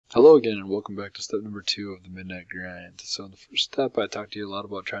Hello again and welcome back to step number 2 of the Midnight Grind. So in the first step I talked to you a lot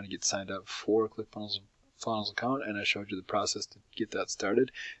about trying to get signed up for a ClickFunnels account, and I showed you the process to get that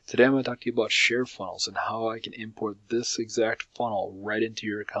started. Today I'm going to talk to you about share funnels and how I can import this exact funnel right into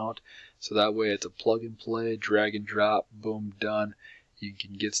your account, so that way it's a plug and play, drag and drop, boom, done. You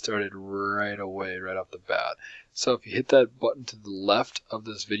can get started right away, right off the bat. So if you hit that button to the left of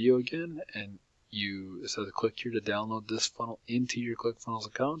this video again and it says click here to download this funnel into your ClickFunnels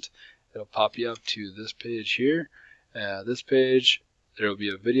account, it'll pop you up to this page here. This page, there will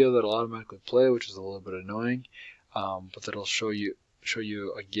be a video that'll automatically play, which is a little bit annoying, but that'll show you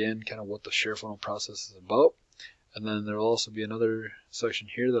again kind of what the share funnel process is about. And then there will also be another section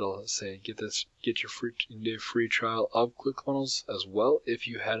here that'll say get your free trial of ClickFunnels as well, if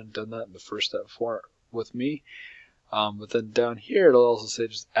you hadn't done that in the first step with me. But then down here it'll also say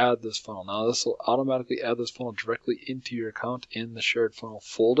just add this funnel. Now this will automatically add this funnel directly into your account in the shared funnel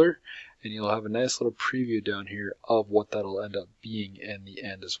folder, and you'll have a nice little preview down here of what that'll end up being in the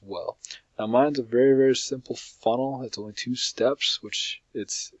end as well. Now mine's a very, very simple funnel. It's only 2 steps, which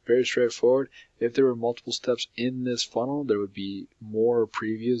it's very straightforward. If there were multiple steps in this funnel, there would be more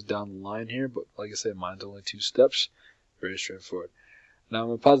previews down the line here, but like I said, mine's only 2 steps. Very straightforward. Now I'm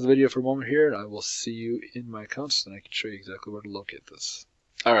going to pause the video for a moment here, and I will see you in my accounts, and I can show you exactly where to locate this.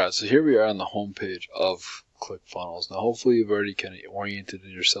 Alright, so here we are on the home page of ClickFunnels. Now hopefully you've already kind of oriented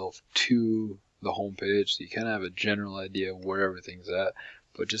yourself to the home page, so you kind of have a general idea of where everything's at.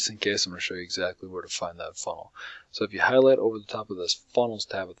 But just in case, I'm going to show you exactly where to find that funnel. So if you highlight over the top of this Funnels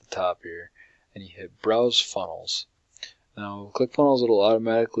tab at the top here, and you hit Browse Funnels. Now ClickFunnels, it'll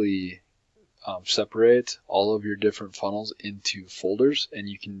automatically separate all of your different funnels into folders, and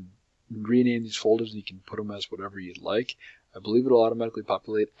you can rename these folders and you can put them as whatever you'd like. I believe it'll automatically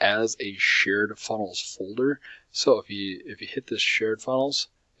populate as a shared funnels folder. So if you hit this shared funnels,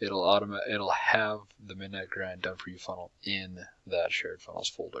 it'll have the Midnight Grind Done For You funnel in that shared funnels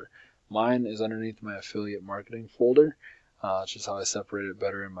folder. Mine is underneath my affiliate marketing folder. It's just how I separate it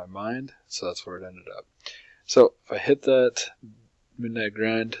better in my mind, so that's where it ended up. So if I hit that Midnight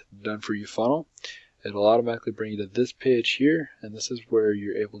Grind Done For You funnel, it'll automatically bring you to this page here, and this is where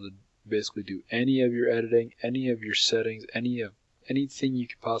you're able to basically do any of your editing, any of your settings, anything you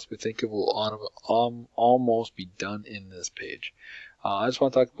could possibly think of will almost be done in this page. I just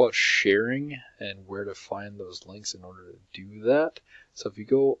want to talk about sharing and where to find those links in order to do that. So if you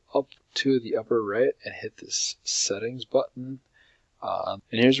go up to the upper right and hit this settings button, and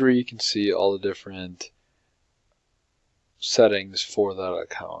here's where you can see all the different settings for that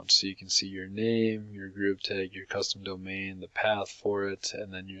account. So you can see your name, your group tag, your custom domain, the path for it,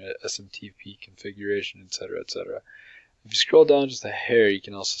 and then your SMTP configuration, etc., etc. If you scroll down just a hair, you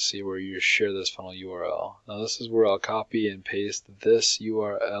can also see where you share this funnel URL. Now this is where I'll copy and paste this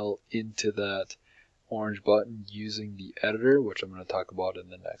URL into that orange button using the editor, which I'm going to talk about in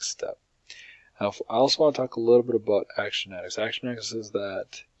the next step. Now, I also want to talk a little bit about ActionX. ActionX is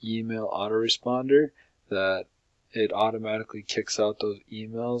that email autoresponder that it automatically kicks out those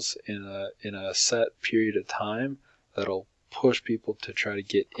emails in a set period of time that'll push people to try to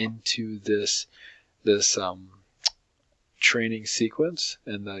get into this training sequence,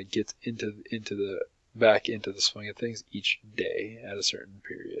 and that gets back into the swing of things each day at a certain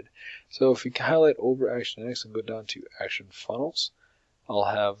period. So if we highlight over ActionX and go down to Action Funnels, I'll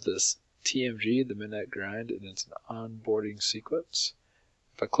have this TMG, the Midnight Grind, and it's an onboarding sequence.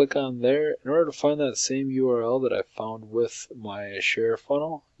 If I click on there, in order to find that same URL that I found with my share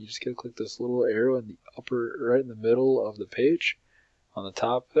funnel, you just gotta click this little arrow in the upper right in the middle of the page on the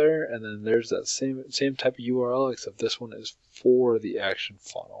top there, and then there's that same type of URL, except this one is for the action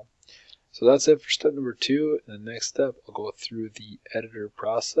funnel. So that's it for step number 2. In the next step, I'll go through the editor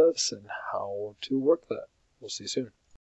process and how to work that. We'll see you soon.